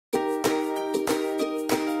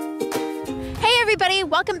everybody,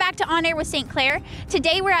 welcome back to On Air with St. Clair.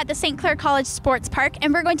 Today we're at the St. Clair College Sports Park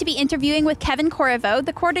and we're going to be interviewing with Kevin Corriveau,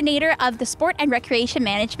 the coordinator of the Sport and Recreation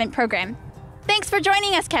Management Program. Thanks for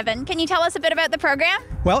joining us, Kevin. Can you tell us a bit about the program?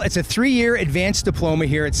 Well, it's a 3-year advanced diploma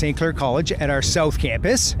here at St. Clair College at our South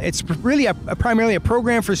Campus. It's really primarily a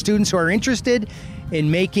program for students who are interested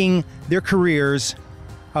in making their careers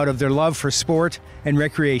out of their love for sport and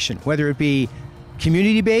recreation, whether it be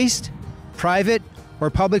community-based, private, or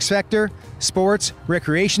public sector, sports,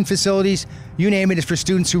 recreation facilities, you name it. It's for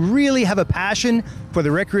students who really have a passion for the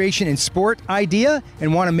recreation and sport idea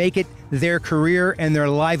and want to make it their career and their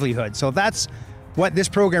livelihood. So that's what this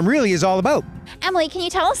program really is all about. Emily, can you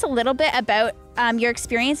tell us a little bit about your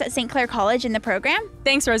experience at St. Clair College in the program?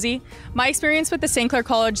 Thanks, Rosie. My experience with the St. Clair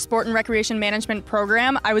College Sport and Recreation Management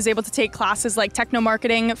Program, I was able to take classes like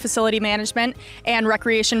techno-marketing, facility management, and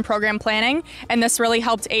recreation program planning, and this really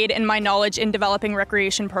helped aid in my knowledge in developing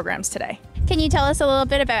recreation programs today. Can you tell us a little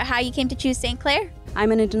bit about how you came to choose St. Clair?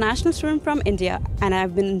 I'm an international student from India, and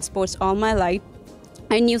I've been in sports all my life.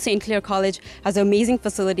 I knew St. Clair College has an amazing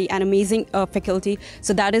facility and amazing faculty,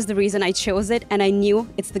 so that is the reason I chose it, and I knew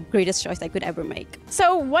it's the greatest choice I could ever make.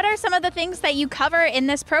 So what are some of the things that you cover in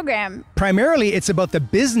this program? Primarily, it's about the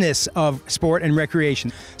business of sport and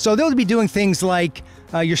recreation. So they'll be doing things like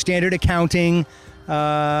your standard accounting,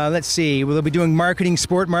 let's see, we'll be doing marketing,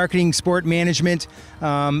 sport management,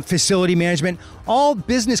 facility management, all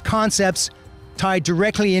business concepts tied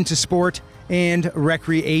directly into sport and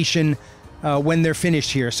recreation when they're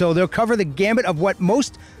finished here. So they'll cover the gamut of what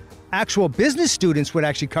most actual business students would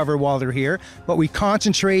actually cover while they're here, but we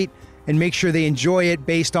concentrate and make sure they enjoy it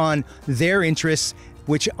based on their interests,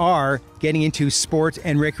 which are getting into sport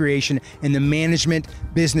and recreation and the management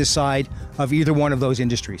business side of either one of those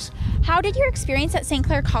industries. How did your experience at St.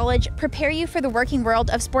 Clair College prepare you for the working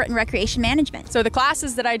world of sport and recreation management? So the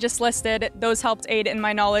classes that I just listed, those helped aid in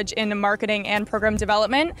my knowledge in marketing and program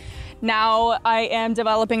development. Now I am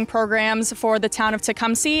developing programs for the town of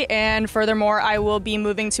Tecumseh, and furthermore, I will be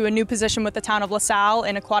moving to a new position with the town of LaSalle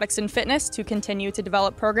in aquatics and fitness to continue to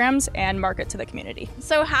develop programs and market to the community.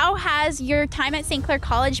 So how has your time at St. Clair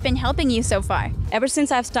College been helping you so far? Ever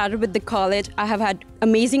since I've started with the college, I have had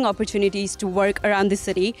amazing opportunities to work around the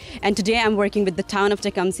city, and today I'm working with the town of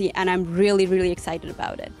Tecumseh, and I'm really excited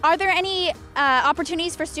about it. Are there any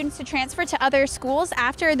opportunities for students to transfer to other schools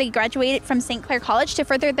after they graduate from St. Clair College to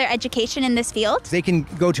further their education in this field? They can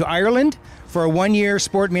go to Ireland for a 1-year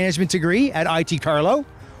sport management degree at IT Carlow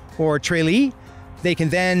or Tralee. They can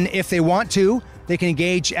then, if they want to, they can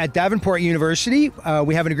engage at Davenport University.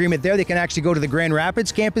 We have an agreement there. They can actually go to the Grand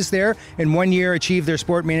Rapids campus there and 1 year achieve their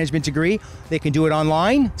sport management degree. They can do it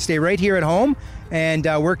online, stay right here at home, and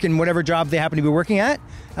work in whatever job they happen to be working at,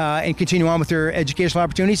 and continue on with their educational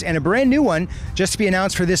opportunities. And a brand new one, just to be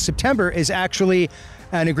announced for this September, is actually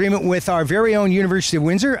an agreement with our very own University of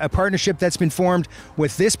Windsor, a partnership that's been formed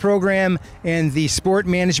with this program and the sport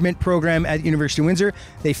management program at University of Windsor.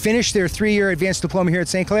 They finished their 3-year advanced diploma here at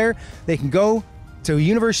St. Clair. They can go to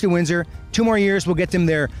University of Windsor. 2 more years will get them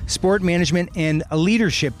their sport management and a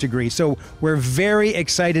leadership degree. So we're very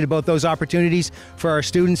excited about those opportunities for our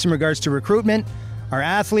students in regards to recruitment, our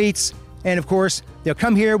athletes, and of course, they'll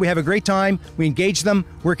come here, we have a great time, we engage them,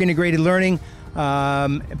 work integrated learning.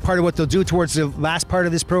 Part of what they'll do towards the last part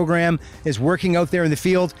of this program is working out there in the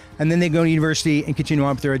field, and then they go to university and continue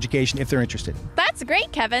on with their education if they're interested. That's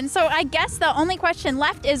great, Kevin. So I guess the only question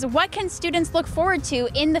left is, what can students look forward to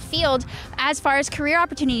in the field as far as career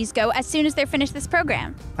opportunities go as soon as they're finished this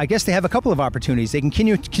program? I guess they have a couple of opportunities. They can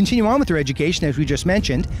continue on with their education, as we just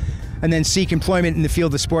mentioned, and then seek employment in the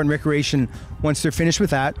field of sport and recreation once they're finished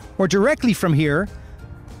with that, or directly from here,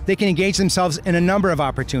 they can engage themselves in a number of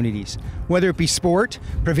opportunities, whether it be sport,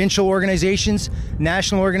 provincial organizations,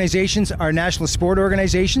 national organizations, or national sport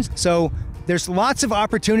organizations. So there's lots of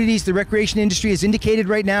opportunities. The recreation industry has indicated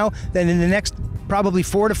right now that in the next probably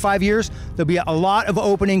 4 to 5 years, there'll be a lot of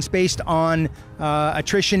openings based on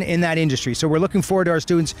attrition in that industry. So we're looking forward to our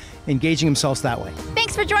students engaging themselves that way.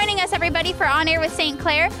 Thanks for joining us, everybody, for On Air with St.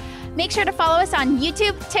 Clair. Make sure to follow us on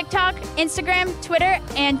YouTube, TikTok, Instagram, Twitter,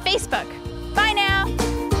 and Facebook. Bye now.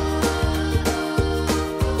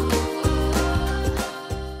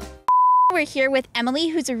 We're here with Emily,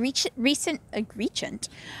 who's a recent.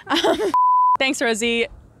 Thanks, Rosie.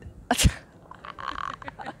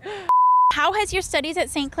 How has your studies at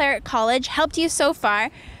St. Clair College helped you so far?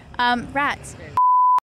 Rats.